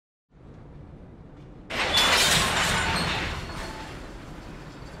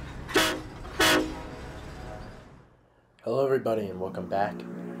Hello everybody and welcome back to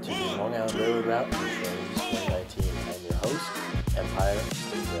the Long Island Railroad Route in Trainz 2019. I'm your host, Empire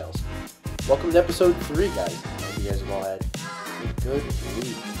State Rails. Welcome to episode 3, guys. I hope you guys have all had a good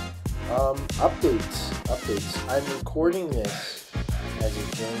week. Updates. I'm recording this as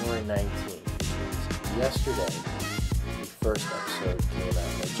of January 19th, which means yesterday the first episode came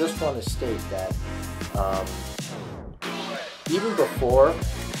out. I just want to state that even before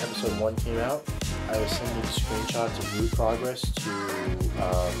episode 1 came out, I was sending screenshots of route progress to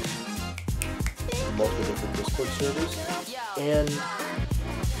multiple different Discord servers, and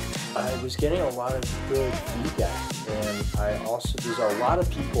I was getting a lot of good feedback, and there's a lot of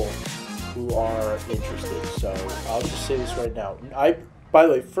people who are interested, so I'll just say this right now. By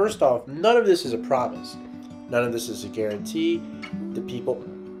the way, first off, none of this is a promise. None of this is a guarantee. The people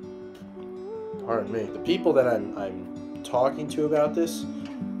that I'm talking to about this,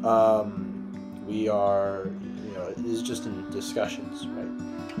 we are, it is just in discussions, right?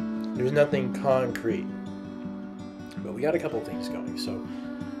 There's nothing concrete, but we got a couple of things going. So,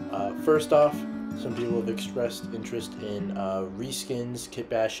 first off, some people have expressed interest in reskins, kit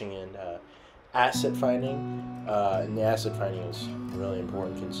bashing, and asset finding. And the asset finding is really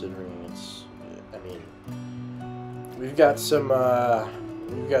important considering we've got some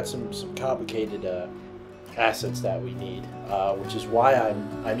complicated assets that we need, which is why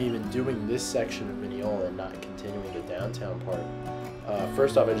I'm even doing this section of Mineola and not continuing the downtown part.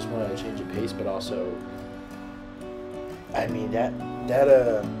 First off, I just wanted to change the pace, but also, that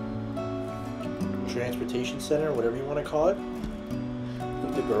transportation center, whatever you want to call it,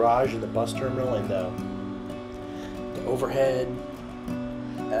 with the garage and the bus terminal and the overhead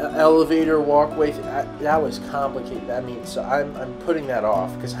elevator walkway, that was complicated. So I'm putting that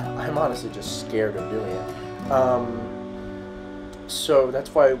off because I'm honestly just scared of doing it. So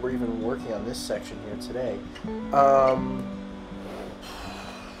that's why we're even working on this section here today. What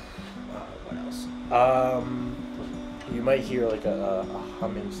else? You might hear like a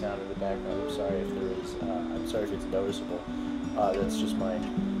humming sound in the background. I'm sorry if there is. I'm sorry if it's noticeable. That's just my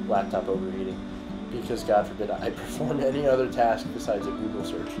laptop overheating. Because God forbid I perform any other task besides a Google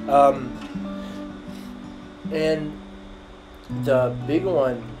search. And the big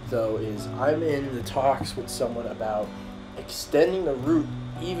one, though, is I'm in the talks with someone about extending the route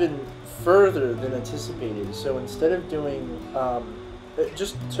even further than anticipated. So instead of doing,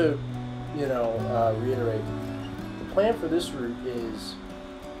 just to, reiterate, the plan for this route is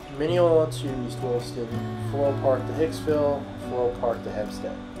Mineola to East Williston, Floral Park to Hicksville, Floral Park to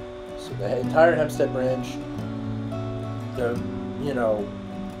Hempstead. So the entire Hempstead Branch, the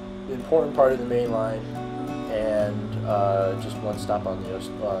important part of the main line, and just one stop on the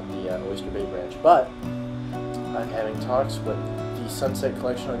Oyster Bay Branch. But I'm having talks with the Sunset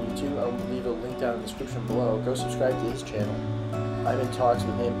Collection on YouTube. I'll leave a link down in the description below. Go subscribe to his channel. I'm in talks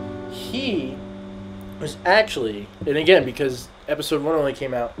with him. He was actually, and again, because episode 1 only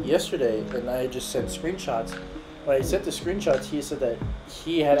came out yesterday, and I just sent screenshots. When I sent the screenshots, he said that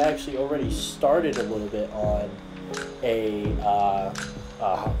he had actually already started a little bit on a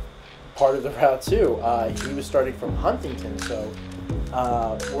part of the route too. He was starting from Huntington, so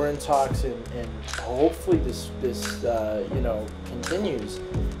we're in talks, and hopefully this continues.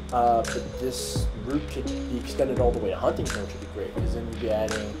 But this route could be extended all the way to Huntington, which would be great, because then you'd be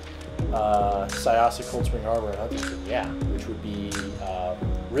adding Syosset, Cold Spring Harbor, and Huntington, which would be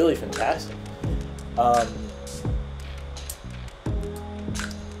really fantastic.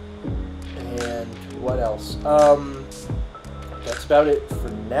 And what else? That's about it for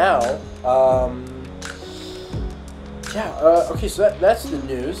now. Okay, so that's the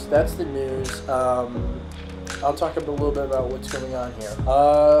news. I'll talk a little bit about what's going on here.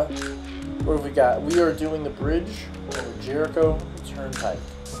 What have we got? We are doing the bridge over Jericho Turnpike.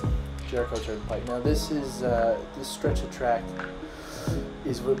 Now this is this stretch of track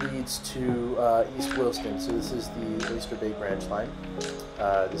is what leads to East Williston. So this is the Oyster Bay Branch line.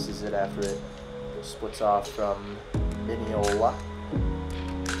 This is it after it splits off from Mineola.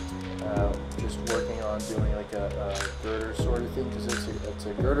 Just working on doing like a girder sort of thing, because it's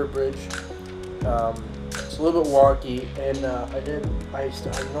a girder bridge. It's a little bit wonky, and you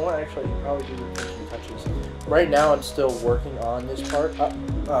know what, actually I can probably do the finishing touches. Right now I'm still working on this part. I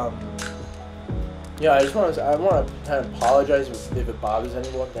want to kind of apologize if it bothers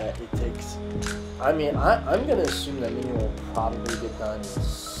anyone that it takes. I'm going to assume that Minion will probably get done in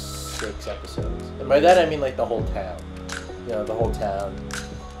 6 episodes. And by that I mean like the whole town. The whole town.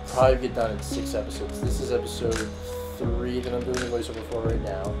 Probably get done in 6 episodes. This is episode 3 that I'm doing the voiceover for right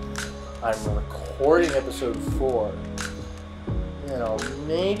now. I'm recording episode 4.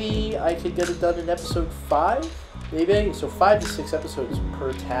 Maybe I could get it done in episode 5? maybe so 5 to 6 episodes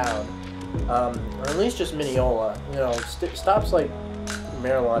per town, or at least just Mineola. You know, stops like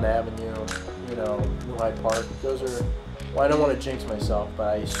Maryland Avenue, you know, New Hyde Park. Those are, well, I don't want to jinx myself, but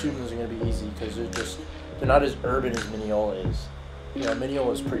I assume those are going to be easy because they're not as urban as Mineola is. You know,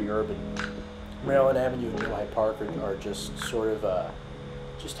 Mineola is pretty urban. Maryland Avenue and New Hyde Park are just sort of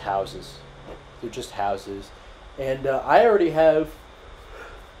just houses. They're just houses. And I already have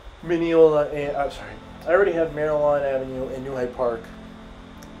Mineola and, I already have Maryland Avenue and New Hyde Park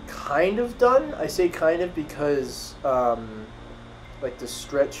kind of done. I say kind of because like the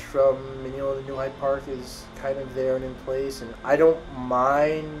stretch from Mineola to New Hyde Park is kind of there and in place, and I don't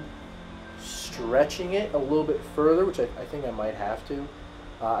mind stretching it a little bit further, which I think I might have to.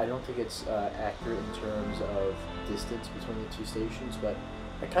 I don't think it's accurate in terms of distance between the two stations, but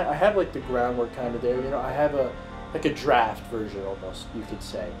I have like the groundwork kind of there. You know, I have like a draft version almost, you could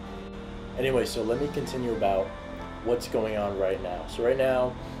say. Anyway, so let me continue about what's going on right now. So right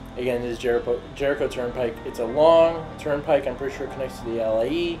now, again, this is Jericho Turnpike. It's a long turnpike. I'm pretty sure it connects to the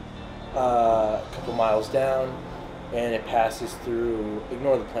LAE, a couple miles down, and it passes through,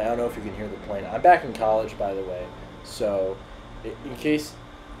 ignore the plane. I don't know if you can hear the plane. I'm back in college, by the way, so in case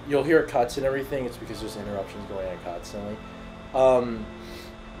you'll hear it cuts and everything, it's because there's interruptions going on constantly.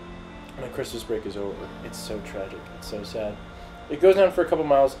 My Christmas break is over. It's so tragic. It's so sad. It goes down for a couple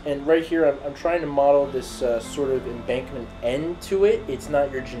miles, and right here I'm trying to model this sort of embankment end to it. It's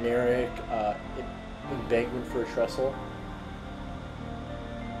not your generic embankment for a trestle.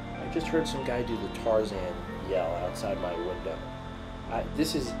 I just heard some guy do the Tarzan yell outside my window.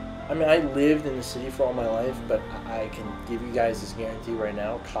 I mean, I lived in the city for all my life, but I can give you guys this guarantee right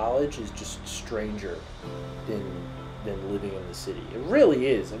now, college is just stranger than living in the city. It really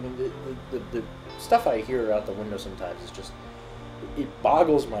is. I mean, the stuff I hear out the window sometimes is just, it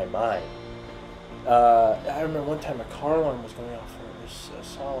boggles my mind. I remember one time a car alarm was going off for a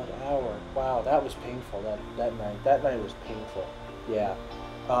solid hour. Wow, that was painful that night. That night was painful. Yeah.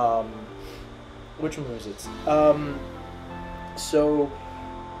 Which one was it? So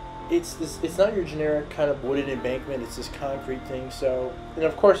it's not your generic kind of wooden embankment. It's this concrete thing. So, and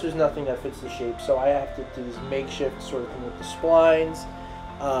of course there's nothing that fits the shape. So I have to do this makeshift sort of thing with the splines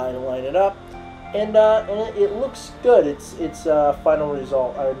and line it up. And it looks good. It's final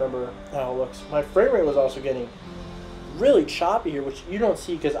result. I remember how it looks. My frame rate was also getting really choppy here, which you don't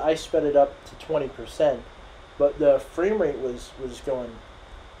see because I sped it up to 20%. But the frame rate was going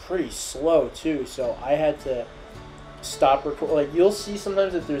pretty slow too. So I had to stop recording. Like, you'll see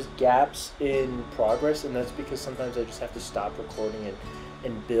sometimes that there's gaps in progress, and that's because sometimes I just have to stop recording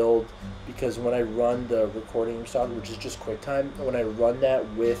and build, because when I run the recording software, which is just QuickTime, when I run that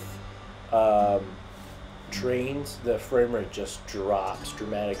with Trainz, the frame rate just drops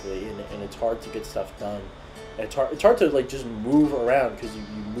dramatically, and it's hard to get stuff done. And it's hard to like just move around, because you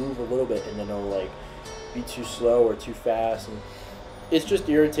move a little bit and then it'll like be too slow or too fast, and it's just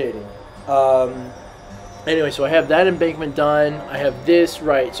irritating. Anyway, so I have that embankment done. I have this,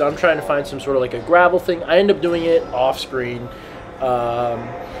 right, so I'm trying to find some sort of like a gravel thing. I end up doing it off screen.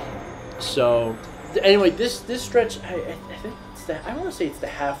 So anyway, this stretch, I think I want to say it's the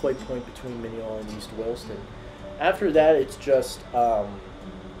halfway point between Mineola and East Williston. After that, it's just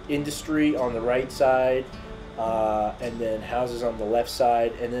industry on the right side, and then houses on the left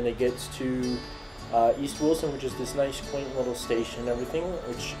side, and then it gets to East Williston, which is this nice, quaint little station and everything,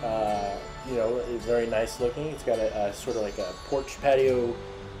 which you know, is very nice looking. It's got a sort of like a porch, patio,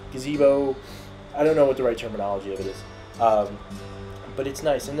 gazebo. I don't know what the right terminology of it is. But it's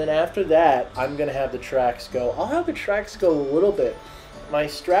nice. And then after that, I'm going to have the tracks go. I'll have the tracks go a little bit. My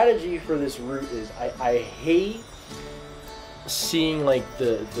strategy for this route is I hate seeing like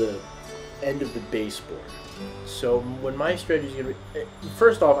the end of the baseboard. So when my strategy is going to be,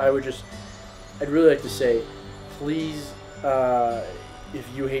 first off, I'd really like to say, please, if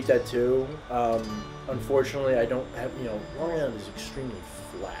you hate that too, unfortunately I don't have, you know, Long Island is extremely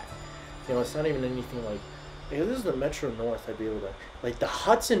flat. You know, it's not even anything like, if this is the Metro North, I'd be able to, like the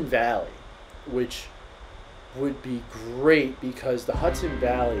Hudson Valley, which would be great, because the Hudson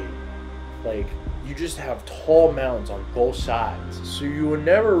Valley, like, you just have tall mountains on both sides, so you would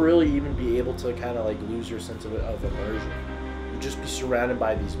never really even be able to kind of like lose your sense of immersion. You'd just be surrounded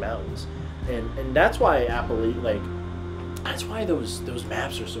by these mountains, and that's why that's why those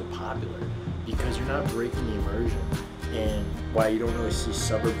maps are so popular, because you're not breaking the immersion, and why you don't really see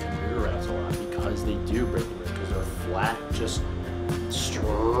suburb commuter routes a lot, because they do break the immersion, because they're flat, just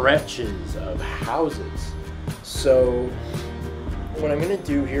stretches of houses. So what I'm going to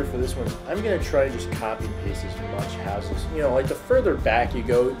do here for this one, I'm going to try to just copy and paste as much houses. You know, like the further back you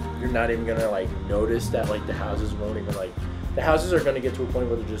go, you're not even going to like notice that like the houses won't even like, the houses are going to get to a point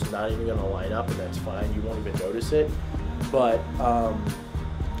where they're just not even going to line up, and that's fine. You won't even notice it. But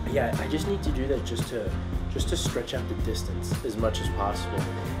yeah, I just need to do that just to stretch out the distance as much as possible.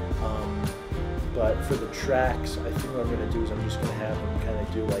 But for the tracks, I think what I'm going to do is I'm just going to have them kind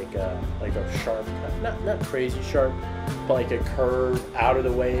of do like a sharp, not crazy sharp, but like a curve out of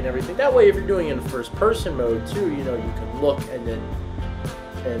the way and everything. That way, if you're doing it in first person mode too, you know, you can look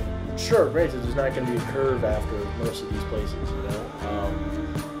and sure, granted, there's not going to be a curve after most of these places, you know.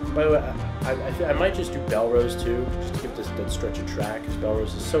 By the way, I might just do Belrose too, just to give this that stretch of track, because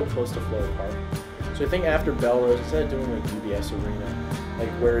Belrose is so close to Floral Park. So I think after Belrose, instead of doing like UBS Arena, like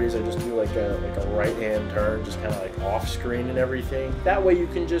where it is, I just do like a right-hand turn, just kind of like off-screen and everything. That way you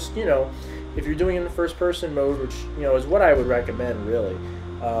can just, you know, if you're doing it in first-person mode, which, you know, is what I would recommend, really.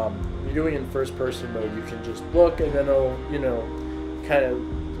 If you're doing it in first-person mode, you can just look, and then it'll, you know, kind of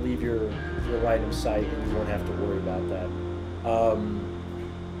leave your line of sight, and you won't have to worry about that.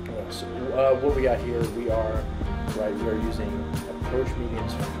 So, what we got here, we are using Approach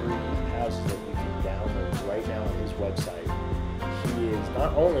Medium's free houses that you can download right now on his website. He is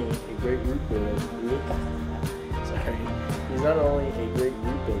not only a great route builder, he's not only a great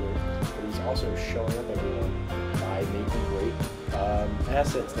route builder, but he's also showing up everyone by making great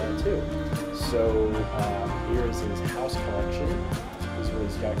assets now too. So here is his house collection. This is what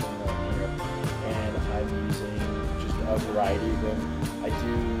he's got going on here, and I'm using just a variety of them. I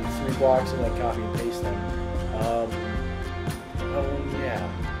do 3 blocks and I copy and paste them. Oh yeah,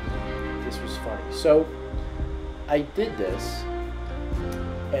 this was funny. So I did this,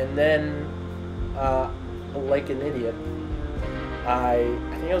 and then like an idiot, I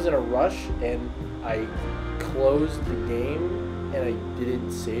think I was in a rush and I closed the game and I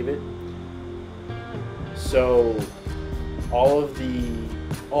didn't save it. So all of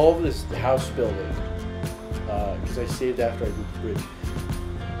this house building, because I saved after I did the bridge,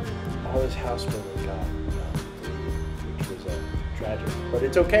 all this house building got which was tragic. But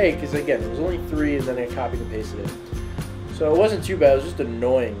it's okay, because again, it was only 3 and then I copied and pasted it. So it wasn't too bad, it was just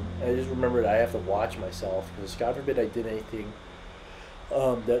annoying. I just remembered I have to watch myself, because God forbid I did anything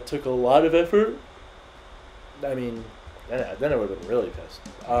that took a lot of effort. I mean, then I would have been really pissed.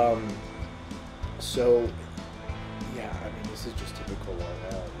 So, yeah, I mean, this is just typical Long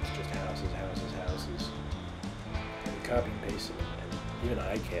Island. It's just houses. And you copy and paste it, and even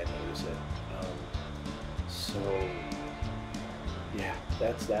I can't notice it. So, yeah,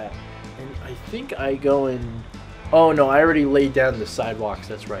 that's that. And I think I go in... Oh, no, I already laid down the sidewalks,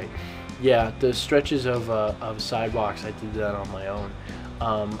 that's right. Yeah, the stretches of sidewalks, I did that on my own.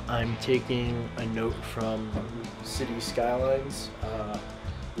 I'm taking a note from City Skylines,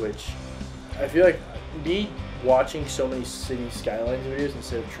 which I feel like me watching so many City Skylines videos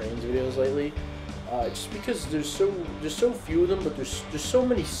instead of Trainz videos lately, just because there's so few of them, but there's so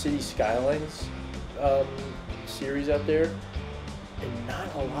many City Skylines series out there, and not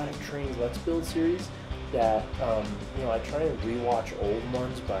a lot of Trainz Let's Build series that you know, I try and rewatch old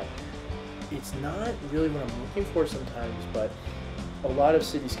ones, but it's not really what I'm looking for sometimes. But a lot of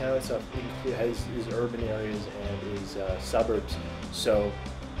City Skyline stuff is urban areas and is suburbs, so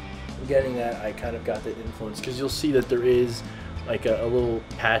getting that, I kind of got that influence, because you'll see that there is like a little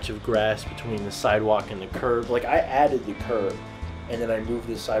patch of grass between the sidewalk and the curb. Like, I added the curb and then I moved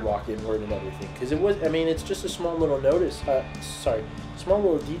the sidewalk inward and everything, because it was, I mean, it's just a small little small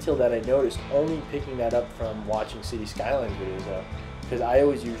little detail that I noticed only picking that up from watching City Skylines videos, because I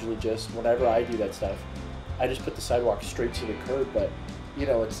always usually just, whenever I do that stuff, I just put the sidewalk straight to the curb. But you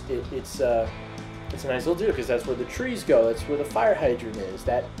know, it's a nice little deal, because that's where the trees go, that's where the fire hydrant is,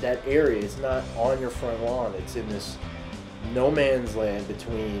 that area is not on your front lawn, it's in this no man's land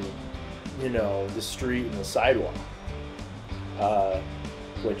between, you know, the street and the sidewalk,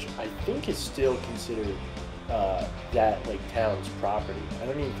 which I think is still considered that like town's property. I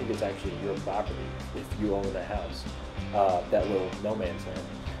don't even think it's actually your property if you own a house, that little no man's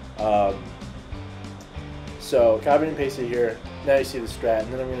land. So copy and paste it here. Now you see the strat,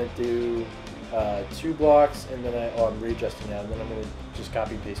 and then I'm going to do 2 blocks, and then I'm readjusting now, and then I'm going to just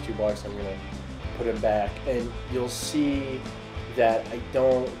copy and paste 2 blocks, and I'm going to put them back, and you'll see that I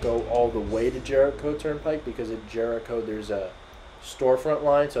don't go all the way to Jericho Turnpike, because at Jericho there's a storefront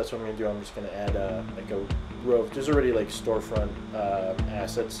line, so that's what I'm going to do. I'm just going to add like a row. There's already like storefront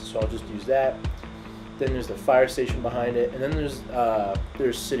assets, so I'll just use that. Then there's the fire station behind it, and then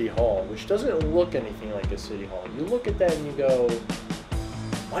there's City Hall, which doesn't look anything like a City Hall. You look at that and you go,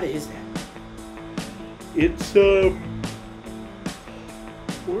 what is that? It's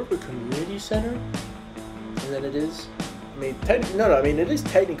more of a community center than it is. I mean, I mean, it is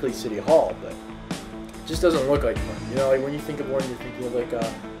technically City Hall, but it just doesn't look like one. You know, like when you think of one, you're thinking of like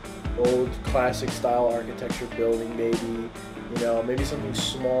a old classic style architecture building, maybe. You know, maybe something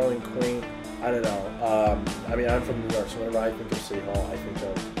small and quaint. I don't know. I mean, I'm from New York, so whenever I think of City Hall, I think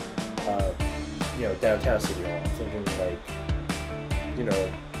of, you know, downtown City Hall. I'm thinking like, you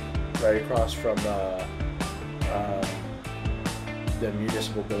know, right across from the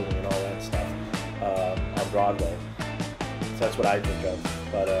municipal building and all that stuff on Broadway. So that's what I think of.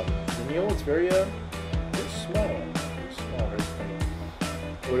 But Mineola, it's very small. Very small, very small.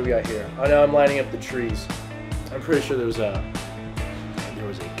 What do we got here? Oh no, I'm lining up the trees. I'm pretty sure there was a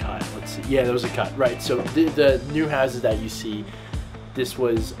cut. Let's see. Yeah, there was a cut. Right. So the new houses that you see, this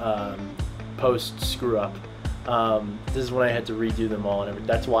was post screw up. This is when I had to redo them all and everything.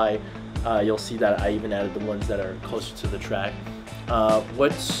 That's why you'll see that I even added the ones that are closer to the track.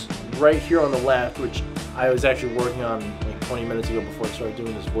 What's right here on the left, which I was actually working on like 20 minutes ago before I started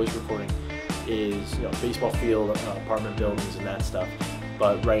doing this voice recording, is, you know, baseball field, apartment buildings and that stuff.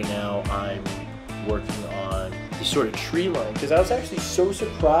 But right now I'm working on this sort of tree line, because I was actually so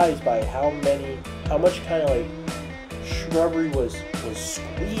surprised by how much kind of like shrubbery was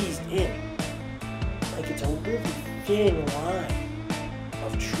squeezed in. Like, it's a really thin line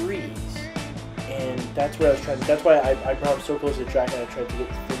of trees, and that's what I was trying to, that's why I brought them so close to the track, and I tried to get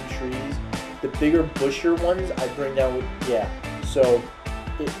thin trees. The bigger, bushier ones I bring down with, yeah, so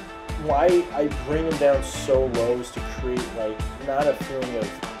why I bring them down so low is to create like not a feeling of,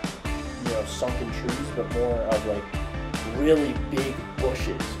 you know, sunken trees, but more of like really big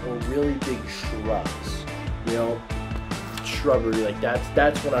bushes or really big shrubs, you know, shrubbery. Like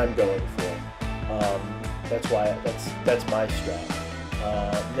that's what I'm going for. That's why that's my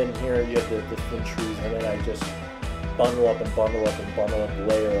strat. Then here you have the thin trees, and then I just bundle up a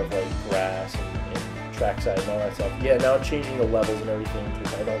layer of like grass and trackside and all that stuff. Yeah, now I'm changing the levels and everything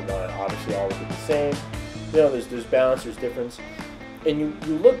because I don't want it obviously all to be the same. You know, there's balance, there's difference. And you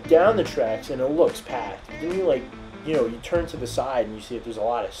look down the tracks and it looks packed. But then you like, you know, you turn to the side and you see that there's a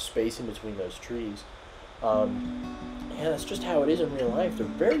lot of space in between those trees. Yeah, that's just how it is in real life. They're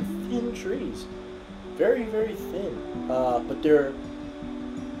very thin trees, very, very thin. But they're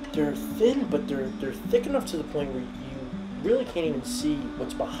thin, but they're thick enough to the point where you really can't even see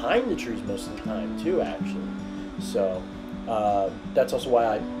what's behind the trees most of the time, too. Actually, so that's also why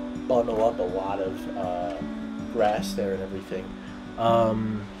I bundle up a lot of grass there and everything.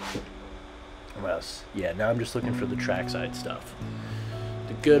 What else? Yeah, now I'm just looking for the trackside stuff.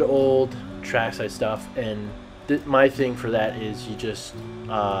 The good old trackside stuff, and my thing for that is you just,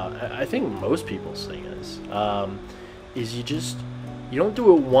 I think most people's thing is you don't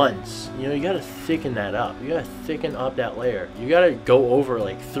do it once. You know, you gotta thicken that up. You gotta thicken up that layer. You gotta go over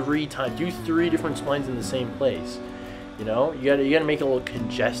like 3 times, do 3 different splines in the same place. You know, you gotta make it a little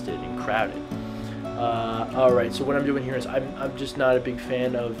congested and crowded. Alright, so what I'm doing here is I'm just not a big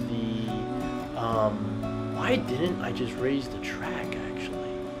fan of the, why didn't I just raise the track,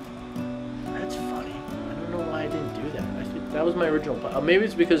 actually? That's funny. I don't know why I didn't do that. I think that was my original plan. Maybe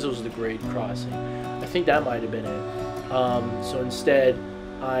it's because it was the grade crossing. I think that might have been it. So instead,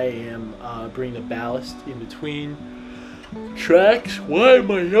 I am bringing the ballast in between tracks. Why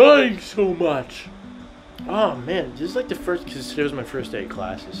am I yawning so much? Oh man, this is like the first, because today was my first day of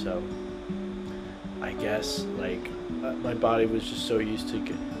classes, so I guess like my body was just so used to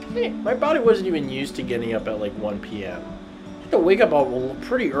my body wasn't even used to getting up at like 1 p.m. I had to wake up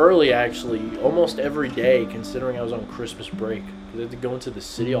pretty early, actually, almost every day, considering I was on Christmas break, because I had to go into the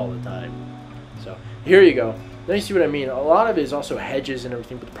city all the time. So here you go. Now you see what I mean. A lot of it is also hedges and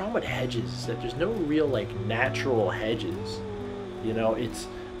everything, but the problem with hedges is that there's no real like natural hedges. You know, it's,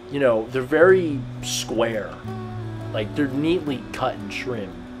 you know, they're very square, like they're neatly cut and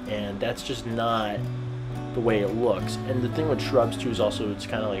trimmed, and that's just not the way it looks. And the thing with shrubs too is also it's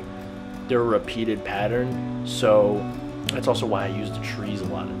kind of like they're a repeated pattern, so that's also why I use the trees a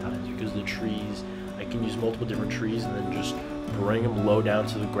lot of times, because the trees, I can use multiple different trees and then just bring them low down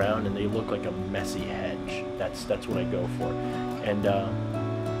to the ground and they look like a messy hedge. That's what I go for. And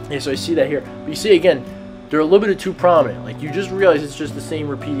yeah, so I see that here, but you see again, they're a little bit too prominent. Like, you just realize it's just the same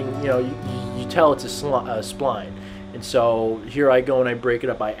repeating, you know, you tell it's a spline. And so here I go and I break it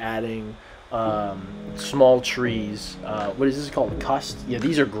up by adding small trees. What is this called? Cust? Yeah,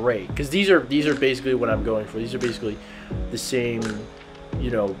 these are great, because these are basically what I'm going for. These are basically the same,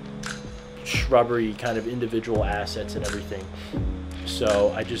 you know, shrubbery kind of individual assets and everything.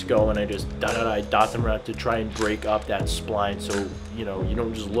 So I just go and I just dot them around to try and break up that spline, so you know, you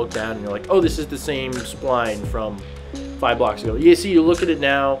don't just look down and you're like, oh, this is the same spline from 5 blocks ago. You see, you look at it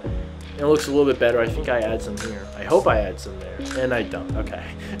now, and it looks a little bit better. I think I add some here. I hope I add some there, and I don't.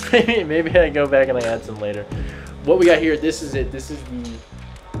 Okay, maybe I go back and I add some later. What we got here, this is it. This is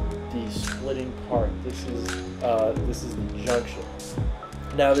the splitting part. This is the junction.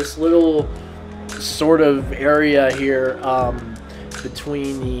 Now this little sort of area here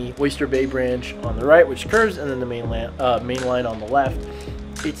between the Oyster Bay branch on the right, which curves, and then the main line on the left,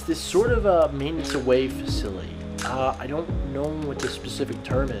 it's this sort of a maintenance away facility. I don't know what the specific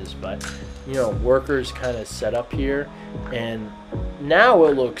term is, but you know, workers kind of set up here, and now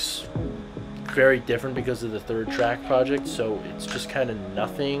it looks very different because of the third track project. So it's just kind of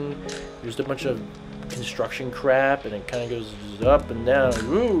nothing. There's a bunch of construction crap, and it kind of goes up and down.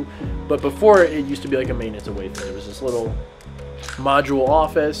 Ooh. But before, it used to be like a maintenance away thing. There was this little module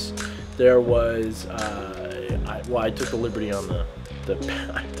office. There was I took the liberty on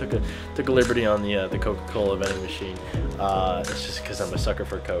I took a liberty on the Coca-Cola vending machine. It's just because I'm a sucker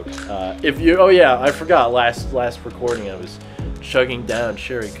for Coke. Oh yeah, I forgot last recording I was chugging down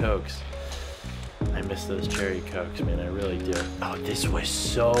cherry Cokes. I miss those cherry Cokes, man. I really do. Oh, this was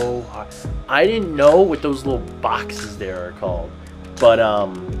so hot. I didn't know what those little boxes there are called, but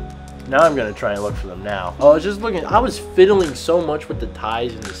now I'm gonna try and look for them now. Oh, I was just looking. I was fiddling so much with the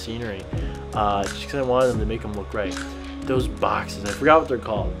ties and the scenery, just because I wanted them to make them look right. Those boxes, I forgot what they're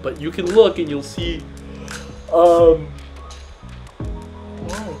called, but you can look and you'll see. Oh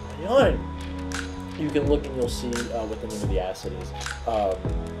my God. You can look and you'll see what the name of the asset is.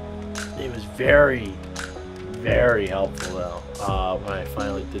 It was very, very helpful though when I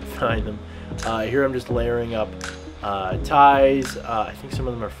finally did find them. Here I'm just layering up ties. I think some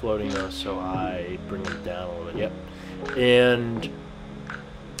of them are floating though, so I bring them down a little bit. Yep. And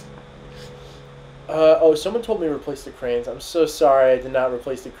oh, someone told me to replace the cranes. I'm so sorry I did not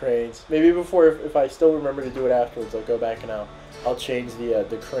replace the cranes. Maybe before, if I still remember to do it afterwards, I'll go back and I'll change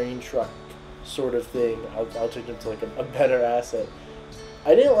the crane truck sort of thing. I'll change it to like a better asset.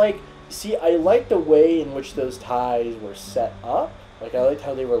 I didn't like. See, I liked the way in which those ties were set up. Like, I liked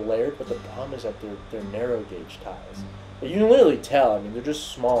how they were layered, but the problem is that they're narrow gauge ties. You can literally tell. I mean, they're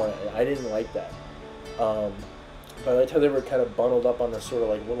just small. I didn't like that. But I liked how they were kind of bundled up on this sort of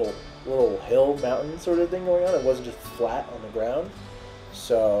like little hill mountain sort of thing going on. It wasn't just flat on the ground.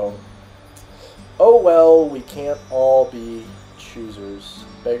 So, oh well, we can't all be choosers.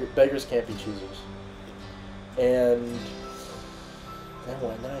 Beggars can't be choosers. And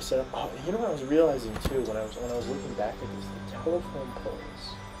then I said, oh, you know what I was realizing too when I was looking back at this, the telephone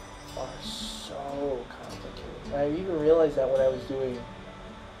poles are so complicated. I even realized that when I was doing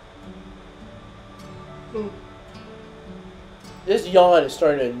this. Yawn is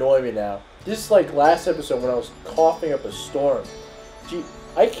starting to annoy me now. This is like last episode when I was coughing up a storm. Gee,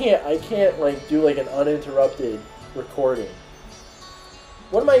 I can't like do like an uninterrupted recording.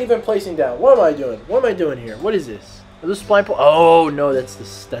 What am I even placing down? What am I doing? What am I doing here? What is this? Are those spline piles? Oh no, that's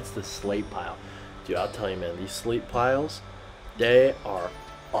the slate pile. Dude, I'll tell you, man, these slate piles, they are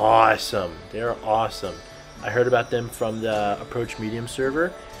awesome. They're awesome. I heard about them from the Approach Medium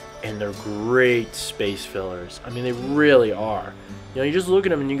server, and they're great space fillers. I mean, they really are. You know, you just look at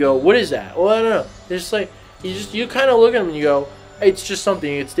them and you go, what is that? Well, I don't know. They're just like, you kind of look at them and you go, it's just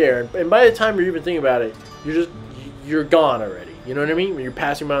something, it's there. And by the time you're even thinking about it, you're gone already. You know what I mean? When you're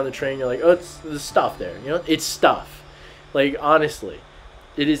passing by on the train, you're like, oh, there's stuff there. You know, it's stuff. Like, honestly,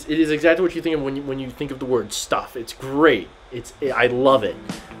 it is exactly what you think of when you think of the word stuff. It's great. I love it.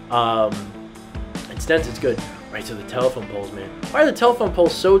 It's dense. It's good. Right, so the telephone poles, man. Why are the telephone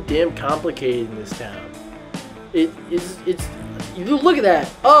poles so damn complicated in this town? It's. You look at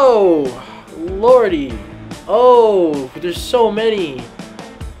that. Oh, lordy. Oh, there's so many.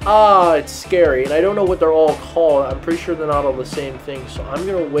 Ah, it's scary, and I don't know what they're all called. I'm pretty sure they're not all the same thing. So I'm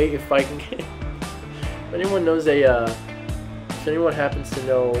gonna wait if I can get. If anyone knows if anyone happens to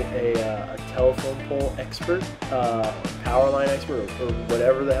know a telephone pole expert, power line expert, or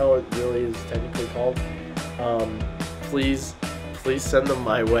whatever the hell it really is technically called, please send them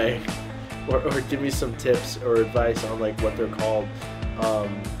my way, or give me some tips or advice on like what they're called.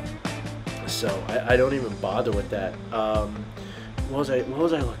 So I don't even bother with that. What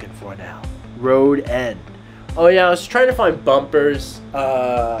was I looking for now? Road end. Oh yeah, I was trying to find bumpers,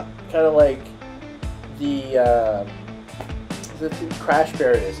 kind of like the crash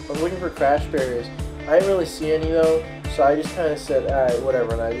barriers. I was looking for crash barriers. I didn't really see any though, so I just kind of said, alright,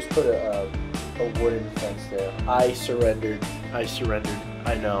 whatever, and I just put a wooden fence there. I surrendered.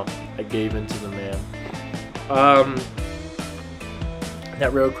 I know. I gave in to the man.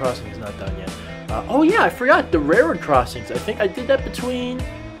 That road crossing is not done yet. Oh yeah, I forgot the railroad crossings. I think I did that between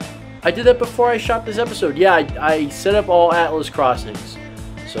I did that before I shot this episode. Yeah, I set up all Atlas crossings.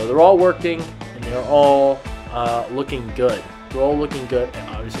 So they're all working, and they're all looking good. They're all looking good,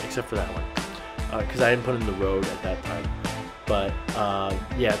 obviously, except for that one. Because I didn't put in the road at that time. But,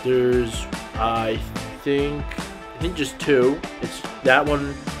 yeah, there's, I think just 2. It's that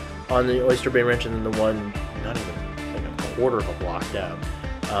one on the Oyster Bay Ranch, and then the one not even like a quarter of a block down.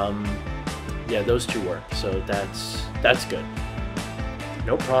 Yeah, those 2 work, so that's good.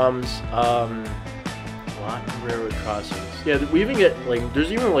 No problems. Lot of railroad crossings. Yeah, we even get like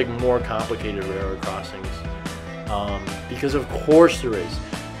there's even like more complicated railroad crossings. Because of course there is.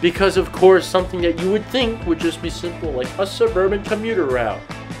 Because of course something that you would think would just be simple, like a suburban commuter route,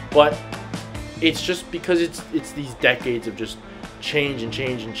 but it's just because it's these decades of just change and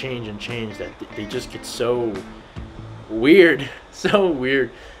change and change and change that they just get so weird, so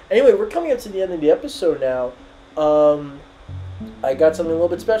weird. Anyway, we're coming up to the end of the episode now. I got something a little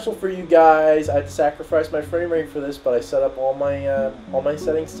bit special for you guys. I had to sacrifice my frame rate for this, but I set up all my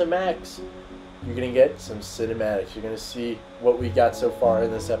settings to max. You're gonna get some cinematics. You're gonna see what we got so far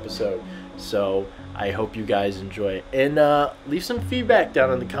in this episode. So I hope you guys enjoy it, and leave some feedback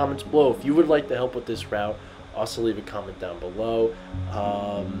down in the comments below if you would like to help with this route. Also leave a comment down below.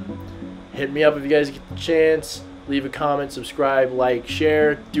 Hit me up if you guys get the chance. Leave a comment, subscribe, like,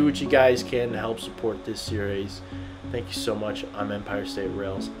 share. Do what you guys can to help support this series. Thank you so much. I'm Empire State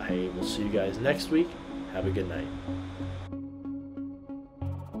Rails. I will see you guys next week. Have a good night.